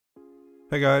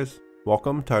Hey guys,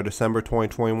 welcome to our December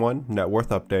 2021 net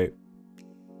worth update.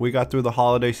 We got through the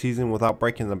holiday season without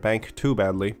breaking the bank too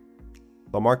badly.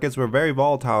 The markets were very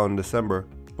volatile in December,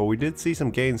 but we did see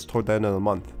some gains toward the end of the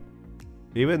month.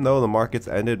 Even though the markets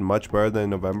ended much better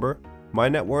than November, my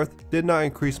net worth did not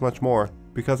increase much more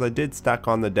because I did stack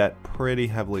on the debt pretty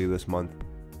heavily this month.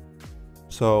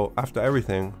 So after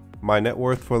everything, my net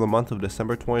worth for the month of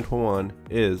December 2021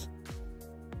 is...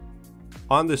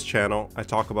 On this channel, I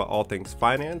talk about all things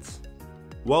finance,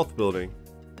 wealth building,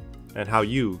 and how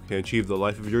you can achieve the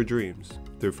life of your dreams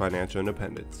through financial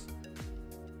independence.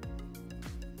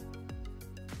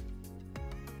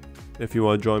 If you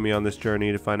want to join me on this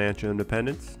journey to financial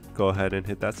independence, go ahead and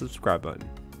hit that subscribe button.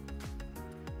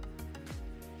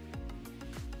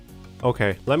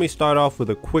 Okay, let me start off with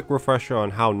a quick refresher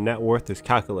on how net worth is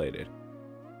calculated.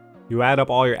 You add up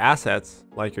all your assets,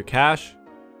 like your cash,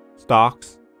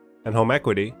 stocks, and home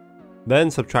equity,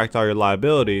 then subtract all your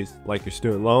liabilities like your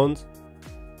student loans,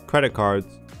 credit cards,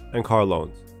 and car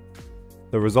loans.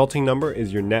 The resulting number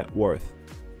is your net worth.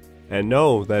 And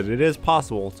know that it is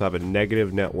possible to have a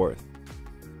negative net worth.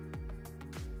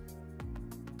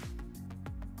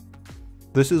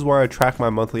 This is where I track my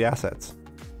monthly assets.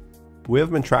 We have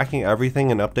been tracking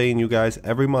everything and updating you guys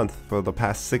every month for the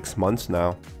past 6 months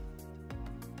now.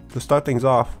 To start things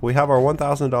off, we have our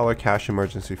 $1,000 cash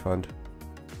emergency fund.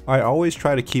 I always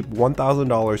try to keep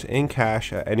 $1,000 in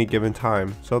cash at any given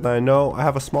time so that I know I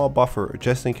have a small buffer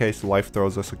just in case life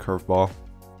throws us a curveball.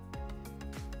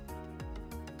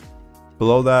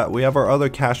 Below that, we have our other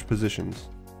cash positions.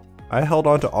 I held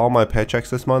on to all my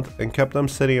paychecks this month and kept them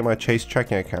sitting in my Chase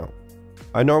checking account.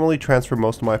 I normally transfer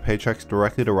most of my paychecks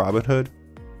directly to Robinhood,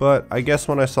 but I guess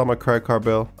when I saw my credit card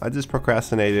bill, I just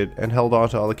procrastinated and held on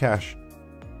to all the cash.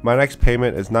 My next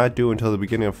payment is not due until the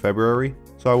beginning of February,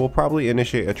 so I will probably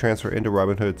initiate a transfer into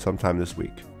Robinhood sometime this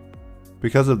week.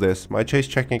 Because of this, my Chase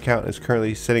checking account is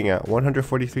currently sitting at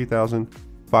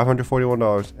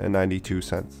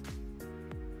 $143,541.92.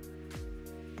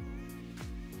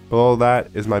 Below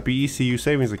that is my BECU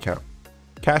savings account.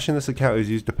 Cash in this account is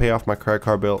used to pay off my credit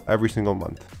card bill every single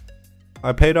month.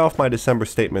 I paid off my December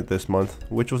statement this month,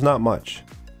 which was not much,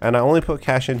 and I only put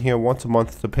cash in here once a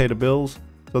month to pay the bills,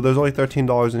 so there's only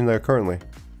 $13 in there currently.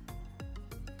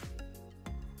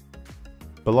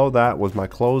 Below that was my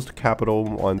closed Capital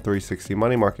One 360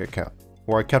 money market account,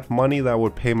 where I kept money that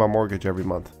would pay my mortgage every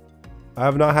month. I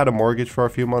have not had a mortgage for a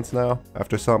few months now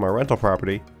after selling my rental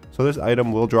property, so this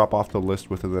item will drop off the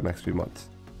list within the next few months.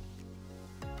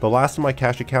 The last of my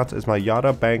cash accounts is my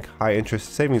Yada Bank high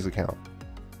interest savings account.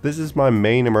 This is my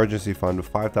main emergency fund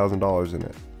with $5,000 in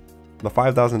it. The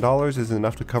 $5,000 is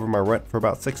enough to cover my rent for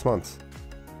about 6 months.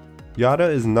 Yada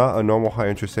is not a normal high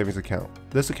interest savings account.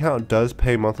 This account does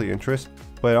pay monthly interest,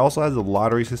 but it also has a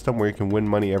lottery system where you can win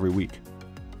money every week.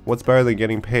 What's better than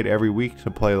getting paid every week to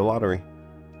play the lottery?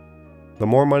 The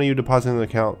more money you deposit in the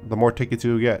account, the more tickets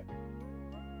you get.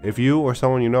 If you or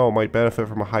someone you know might benefit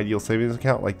from a high yield savings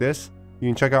account like this, you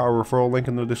can check out our referral link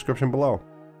in the description below.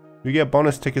 You get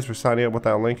bonus tickets for signing up with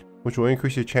that link, which will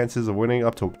increase your chances of winning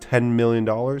up to $10 million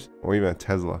or even a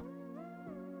Tesla.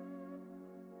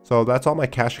 So that's all my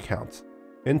cash accounts.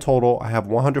 In total, I have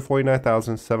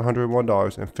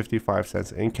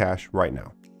 $149,701.55 in cash right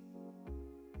now.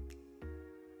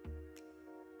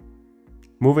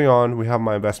 Moving on, we have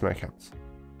my investment accounts.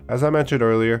 As I mentioned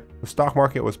earlier, the stock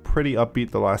market was pretty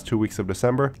upbeat the last 2 weeks of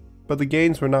December, but the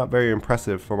gains were not very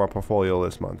impressive for my portfolio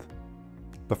this month.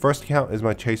 The first account is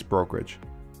my Chase brokerage.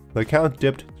 The account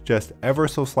dipped just ever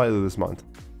so slightly this month.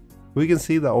 We can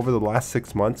see that over the last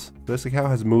 6 months, this account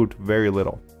has moved very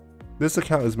little. This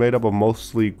account is made up of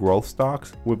mostly growth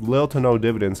stocks with little to no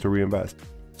dividends to reinvest,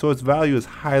 so its value is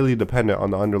highly dependent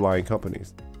on the underlying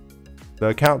companies. The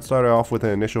account started off with an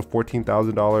initial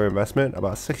 $14,000 investment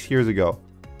about 6 years ago,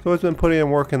 so it's been putting in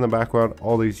work in the background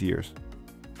all these years.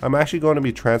 I'm actually going to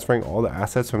be transferring all the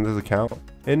assets from this account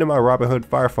into my Robinhood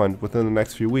Fire Fund within the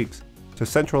next few weeks to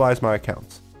centralize my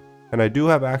accounts, and I do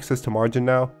have access to margin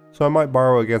now, so I might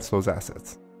borrow against those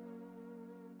assets.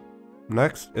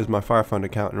 Next is my Fire Fund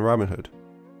account in Robinhood.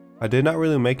 I did not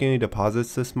really make any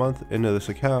deposits this month into this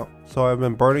account, so I've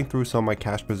been burning through some of my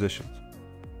cash positions.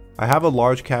 I have a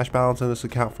large cash balance in this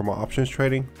account for my options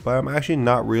trading, but I'm actually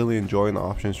not really enjoying the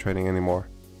options trading anymore.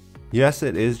 Yes,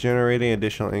 it is generating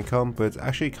additional income, but it's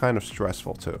actually kind of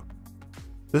stressful too.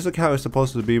 This account is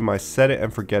supposed to be my set it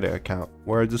and forget it account,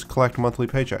 where I just collect monthly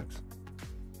paychecks.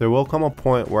 There will come a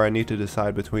point where I need to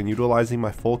decide between utilizing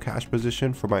my full cash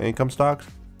position for my income stocks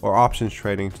or options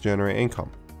trading to generate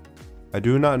income. I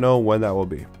do not know when that will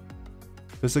be.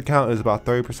 This account is about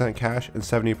 30% cash and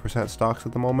 70% stocks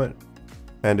at the moment.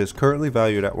 and is currently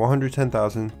valued at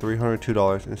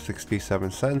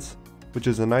 $110,302.67, which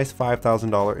is a nice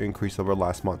 $5,000 increase over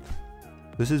last month.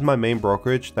 This is my main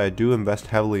brokerage that I do invest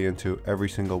heavily into every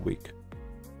single week.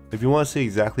 If you want to see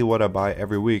exactly what I buy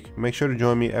every week, make sure to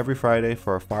join me every Friday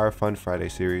for our Fire Fund Friday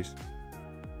series.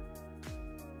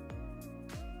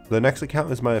 The next account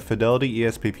is my Fidelity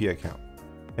ESPP account.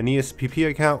 An ESPP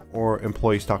account, or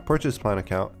Employee Stock Purchase Plan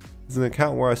account, is an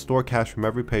account where I store cash from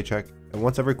every paycheck, and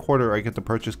once every quarter I get to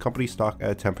purchase company stock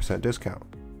at a 10% discount.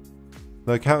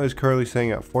 The account is currently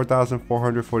sitting at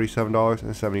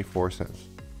 $4,447.74.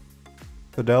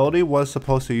 Fidelity was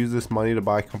supposed to use this money to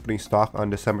buy company stock on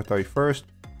December 31st,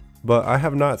 but I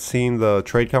have not seen the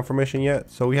trade confirmation yet,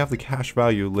 so we have the cash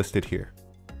value listed here.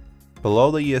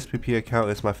 Below the ESPP account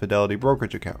is my Fidelity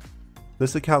brokerage account.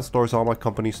 This account stores all my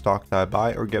company stock that I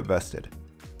buy or get vested.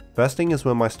 Vesting is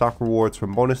when my stock rewards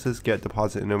from bonuses get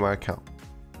deposited into my account.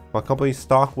 My company's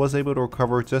stock was able to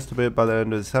recover just a bit by the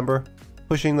end of December,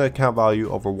 pushing the account value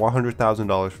over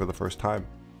 $100,000 for the first time.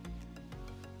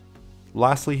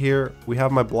 Lastly here, we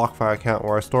have my BlockFI account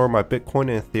where I store my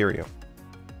Bitcoin and Ethereum.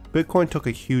 Bitcoin took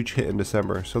a huge hit in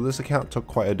December, so this account took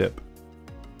quite a dip.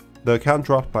 The account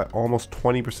dropped by almost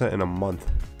 20% in a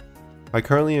month. I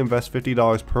currently invest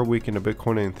 $50 per week into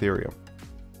Bitcoin and Ethereum.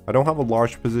 I don't have a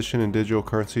large position in digital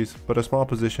currencies, but a small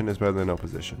position is better than no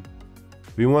position.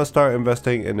 If you want to start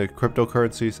investing into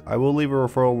cryptocurrencies, I will leave a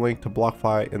referral link to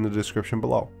BlockFi in the description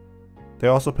below. They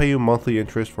also pay you monthly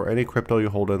interest for any crypto you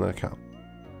hold in the account.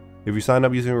 If you sign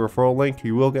up using a referral link,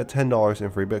 you will get $10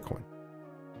 in free Bitcoin.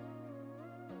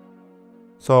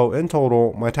 So in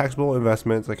total, my taxable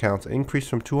investments accounts increased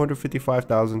from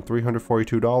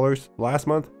 $255,342 last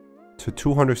month to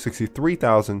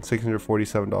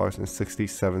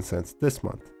 $263,647.67 this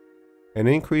month, an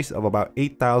increase of about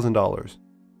 $8,000.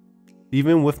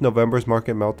 Even with November's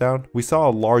market meltdown, we saw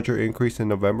a larger increase in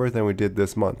November than we did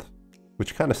this month,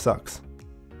 which kinda sucks.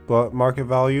 But market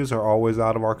values are always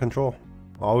out of our control.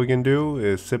 All we can do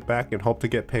is sit back and hope to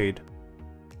get paid.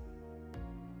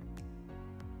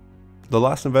 The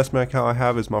last investment account I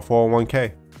have is my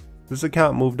 401k. This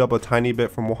account moved up a tiny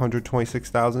bit from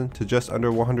 $126,000 to just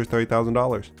under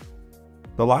 $130,000.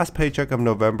 The last paycheck of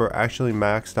November actually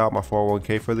maxed out my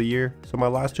 401k for the year, so my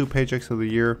last two paychecks of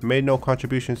the year made no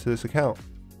contributions to this account.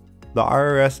 The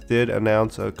IRS did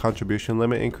announce a contribution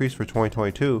limit increase for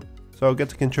 2022, so I'll get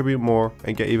to contribute more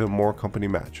and get even more company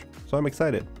match, so I'm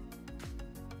excited.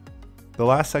 The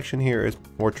last section here is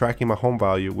for tracking my home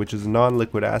value, which is a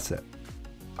non-liquid asset.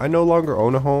 I no longer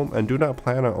own a home and do not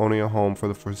plan on owning a home for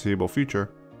the foreseeable future,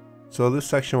 so this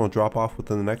section will drop off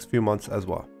within the next few months as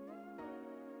well.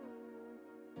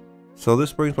 So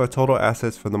this brings my total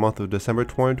assets for the month of December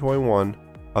 2021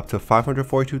 up to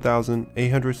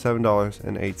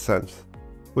 $542,807.08,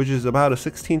 which is about a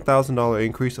 $16,000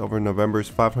 increase over November's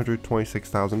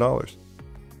 $526,000.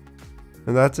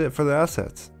 And that's it for the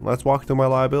assets. Let's walk through my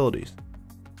liabilities.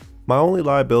 My only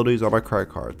liabilities are my credit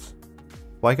cards.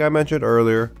 Like I mentioned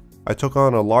earlier, I took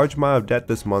on a large amount of debt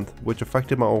this month, which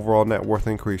affected my overall net worth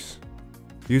increase.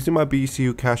 Using my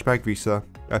BECU cashback visa,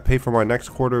 I paid for my next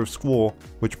quarter of school,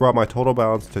 which brought my total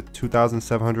balance to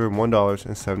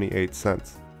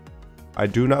 $2,701.78. I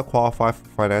do not qualify for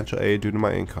financial aid due to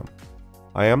my income.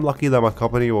 I am lucky that my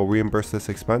company will reimburse this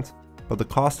expense, but the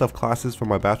cost of classes for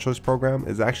my bachelor's program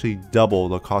is actually double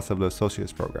the cost of the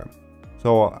associate's program,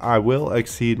 so I will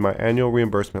exceed my annual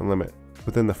reimbursement limit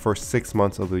within the first 6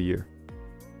 months of the year.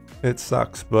 It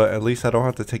sucks, but at least I don't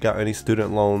have to take out any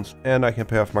student loans and I can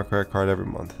pay off my credit card every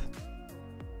month.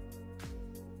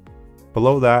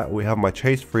 Below that, we have my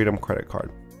Chase Freedom credit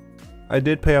card. I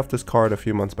did pay off this card a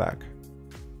few months back.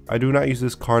 I do not use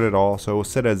this card at all, so it will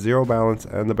sit at zero balance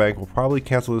and the bank will probably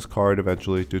cancel this card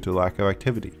eventually due to lack of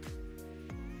activity.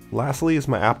 Lastly is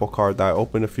my Apple card that I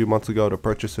opened a few months ago to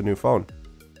purchase a new phone.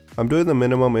 I'm doing the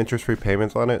minimum interest-free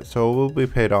payments on it, so it will be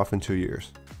paid off in 2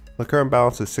 years. The current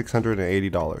balance is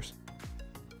 $680.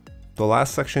 The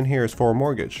last section here is for a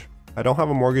mortgage. I don't have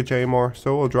a mortgage anymore,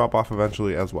 so it will drop off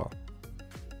eventually as well.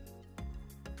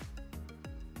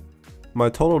 My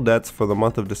total debts for the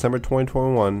month of December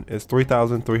 2021 is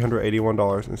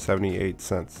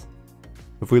 $3,381.78.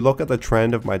 If we look at the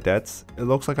trend of my debts, it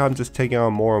looks like I'm just taking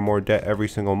on more and more debt every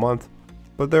single month,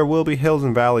 but there will be hills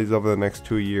and valleys over the next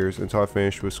 2 years until I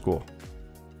finish with school.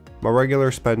 My regular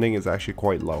spending is actually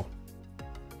quite low.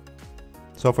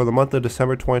 So for the month of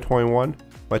December 2021,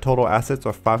 my total assets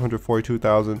are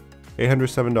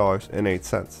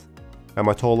 $542,807.08, and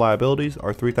my total liabilities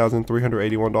are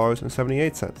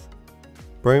 $3,381.78,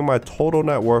 bringing my total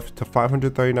net worth to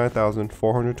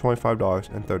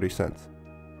 $539,425.30.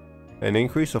 an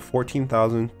increase of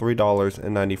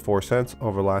 $14,003.94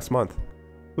 over last month,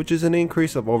 which is an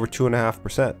increase of over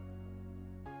 2.5%.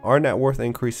 Our net worth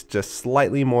increased just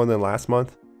slightly more than last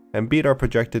month and beat our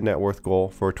projected net worth goal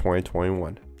for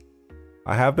 2021.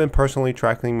 I have been personally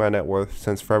tracking my net worth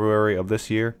since February of this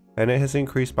year, and it has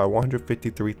increased by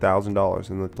 $153,000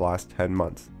 in the last 10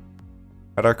 months.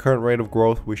 At our current rate of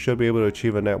growth, we should be able to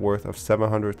achieve a net worth of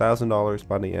 $700,000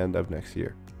 by the end of next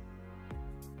year.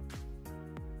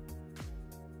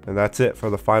 And that's it for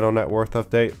the final net worth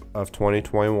update of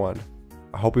 2021.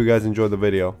 I hope you guys enjoyed the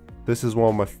video. This is one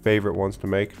of my favorite ones to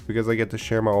make because I get to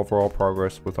share my overall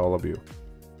progress with all of you.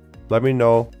 Let me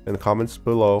know in the comments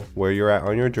below where you're at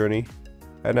on your journey.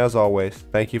 And as always,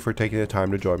 thank you for taking the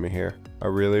time to join me here. I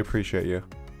really appreciate you,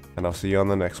 and I'll see you on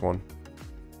the next one.